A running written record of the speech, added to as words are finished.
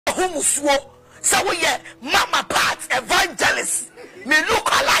Humusuo, so we mama parts evangelist. Me look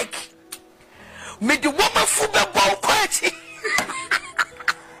alike. Me the woman football ball quality.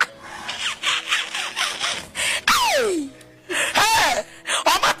 Hey,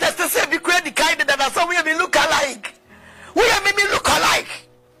 I'm a test to say we create the kind that I saw we me look alike. We are me look alike.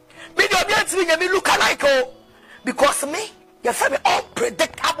 Me the audience me look alike oh, because me you feel me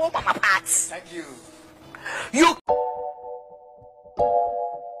unpredictable mama parts. Thank you. You.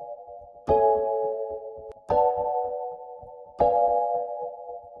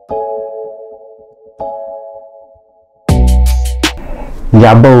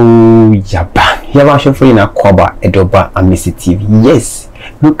 Yaba shofri na kwaba edoba AMISTY TV. Yes,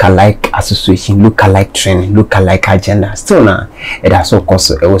 look alike association, look alike training, look alike agenda. Still na it has so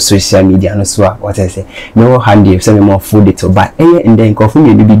cost social media no so what I say. No handy say more food it but and then go for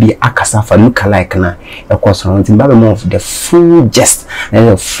me be akasa for look alike na e cost on timba more of the full gist and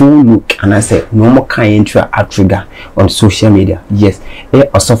the full look and I say no more kind trigger on social media. Yes,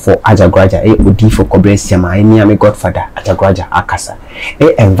 also for Ajaguraja odi for Kobresia ma any godfather Ajaguraja akasa.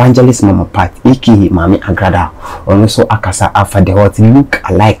 Evangelist mama part iki mami Agradaa also akasa after the what look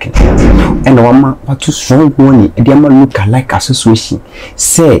alike and wama what too strong one ediama look alike association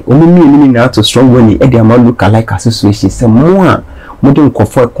say only na to strong one ediama look alike association say more modern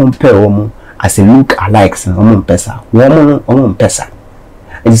comfort compare omo as a look alike omo pesa omo pesa.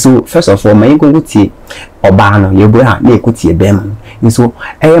 So first of all my go tie oba no yebo ha na ekutie be ma so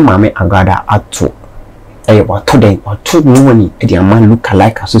mami Agradaa ato what today or 2 money at your man look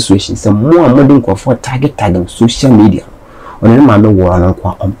alike association some more modern comfort tagging social media on the man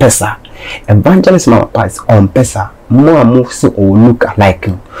on pesa evangelist mama parts on pesa more so or look alike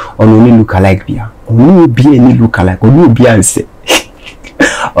on only look alike beer only be any look alike or no Beyonce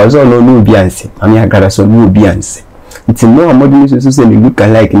also no Beyonce Agradaa so no Beyonce it's more modern so look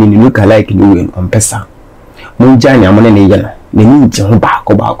alike and look alike on pesa Munjani amone ne yana ne ni je ho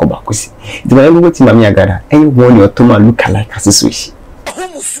baako si the way we ti mami Agradaa anyone your toma look alike association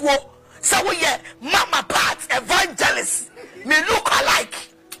humusuo so we mama parts evangelist me look alike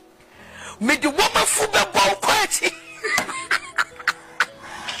me the woman football ball quality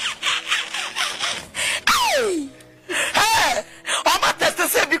hey I'm a test to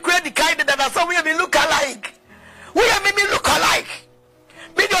say we create the kind that I saw we me look alike we are me look alike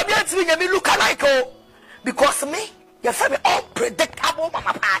me the audience me look alike oh, because me you feel me unpredictable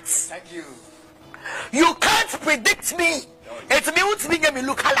mama parts. Thank you. You can't predict me. It's me who's me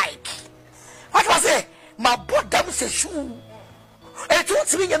look alike. What was it? My bottom says shoe. It's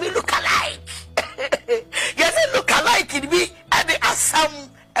who's me look alike. Yes, it look alike in me and the assam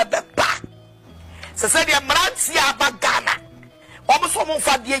and the back. So said the Mransia Bagana. Almost someone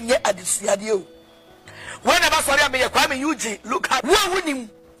for the year at the studio. Whenever sorry, I may acquire you, look at one winning.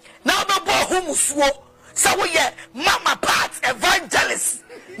 Now the boy whom swore. So we mama parts evangelist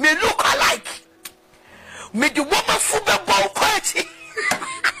me look alike me the woman football ball quality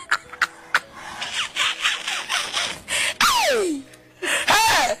hey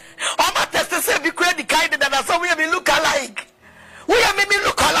I'm a test to say we create the kind that I saw we me look alike we are me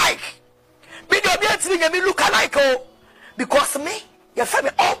look alike me the audience me look alike oh, because me you feel me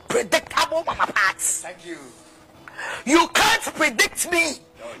unpredictable mama parts. Thank you. You can't predict me.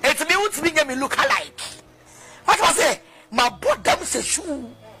 It's me who's me look alike. What was it? My bottom says shoe.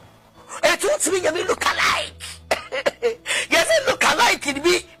 It won't me look alike. Yes, it look alike in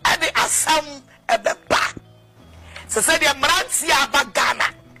me and the assam and the back. So said the Mransia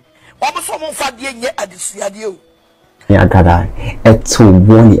Bagana. Almost someone for the year at the studio. Agradaa, it's so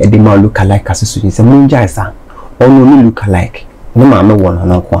one edema look alike association. So Munja is only look alike. No mamma one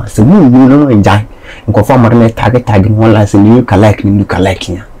on one. So you know enjoy and conform my tagging one last and look alike and look alike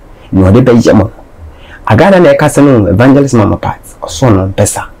here. You know the Benjamin. Agradaa na kasano evangelist mama parts or son on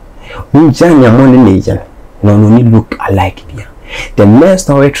pesa. Munjani among the nation. No look alike here. The next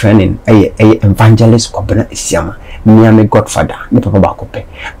story training a evangelist Kobana Isiama, Miami Godfather, the Papa Bakope,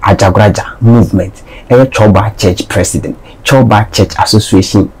 Ajaguraja movement, a Choba Church president, Choba Church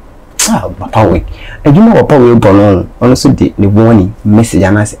Association. Papa we. And you know Papa we born also the warning message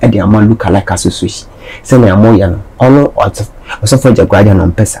and I say the amount look alike association. Send me a more young, all also for Ajaguraja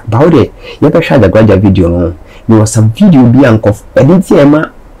non pesa. But you ever share the Ajaguraja video no? There was some video be uncle. I didn't see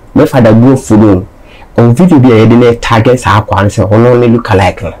Emma, my father go for on video be a targets are and say only look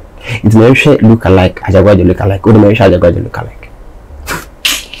alike. It's very short look alike, Ajaguraja look alike, or the Ajaguraja look alike.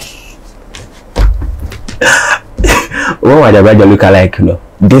 Oh, Ajaguraja look alike, you know.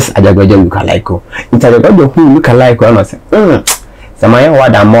 This Ajaguraja look alike. It's Ajaguraja who look alike, or not say, Samaya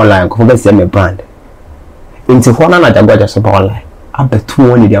what I'm more like, who gets them a brand. Into one Ajaguraja super online. abetu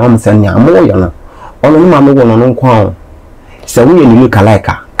woni dia am say nya mo yo no ono no ma me wo no nko se wo ye ni look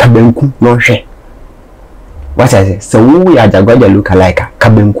alike kabenku no hwe what I say se wo ya Ajaguraja look alike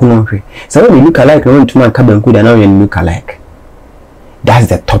kabenku no hwe se wo ni look alike no ntuma kabenku dia na wo ye look alike. That's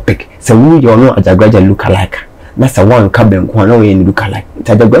the topic. Se wo ye no Ajaguraja look alike na se one kabenku na wo ye look alike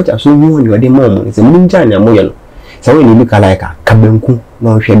Ajaguraja so wo ni ode mo se ninja nya mo ye no se wo ni look alike kabenku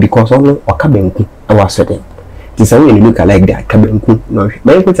no hwe because ono o kabenku e wa so den. This way you look like that kabenku no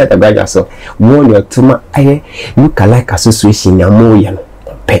but you take Ajaguraja so one your tuma aye look like association ya mo ya no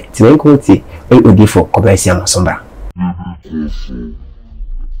pet when ko ti e odi for kobesia masombra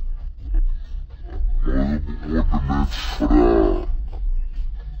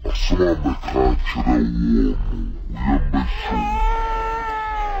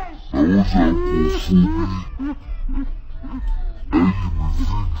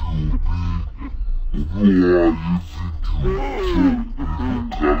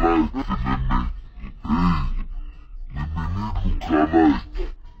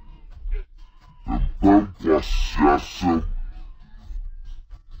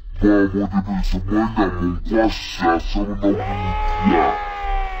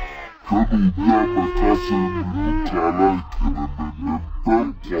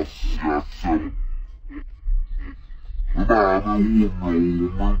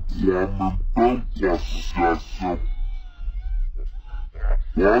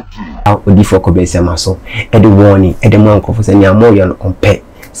odi for kobesia maso e de warning e de mo nkofo se nya mo ye no compare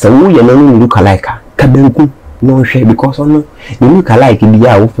se wo ye no look alike kabenku no hwe because ono ni look alike bi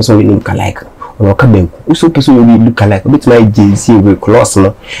ya wo for so look alike ono kabenku uso person you look alike bit my JC we close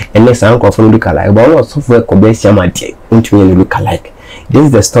no and say nkofo look alike but ono so for kobesia ma die untu ye look alike. This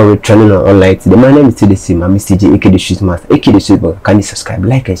is the story trending online. The my name is still the same. I'm MULTIMEDIA, aka the Street Master, aka the Street Blogger. Can you subscribe,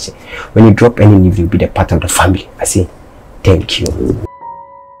 like and share? When you drop any new video, be the part of the family. I say thank you.